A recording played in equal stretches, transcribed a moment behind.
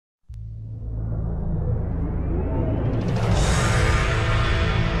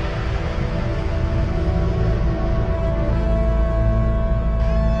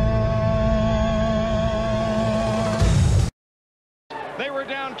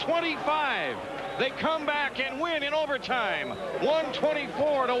25. They come back and win in overtime,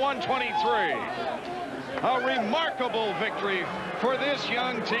 124 to 123. A remarkable victory for this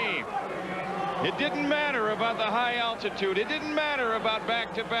young team. It didn't matter about the high altitude. It didn't matter about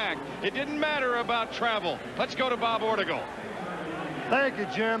back-to-back. It didn't matter about travel. Let's go to Bob Ortigal. Thank you,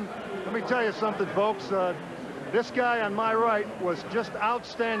 Jim. Let me tell you something, folks. This guy on my right was just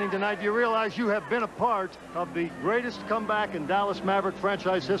outstanding tonight. You realize you have been a part of the greatest comeback in Dallas Maverick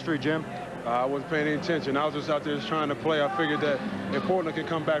franchise history, Jim. I wasn't paying any attention. I was just out there just trying to play. I figured that if Portland could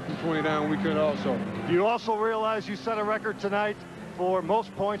come back from 20 down, we could also. You also realize you set a record tonight for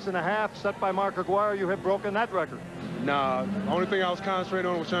most points in a half set by Mark Aguirre. You have broken that record. Nah, the only thing I was concentrating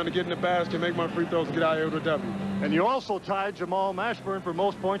on was trying to get in the basket, make my free throws, and get out here with a W. And you also tied Jamal Mashburn for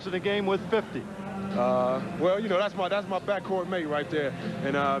most points in a game with 50. Well, you know, that's my backcourt mate right there.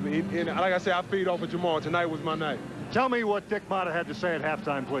 And like I said, I feed off of Jamal. Tonight was my night. Tell me what Dick Motta had to say at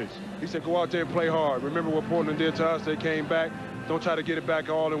halftime, please. He said, go out there and play hard. Remember what Portland did to us. They came back. Don't try to get it back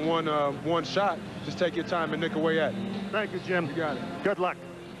all in one shot. Just take your time and nick away at it. Thank you, Jim. You got it. Good luck.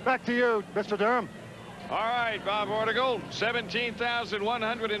 Back to you, Mr. Durham. All right, Bob Ortigal,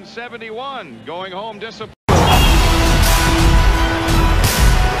 17,171 going home disappointed.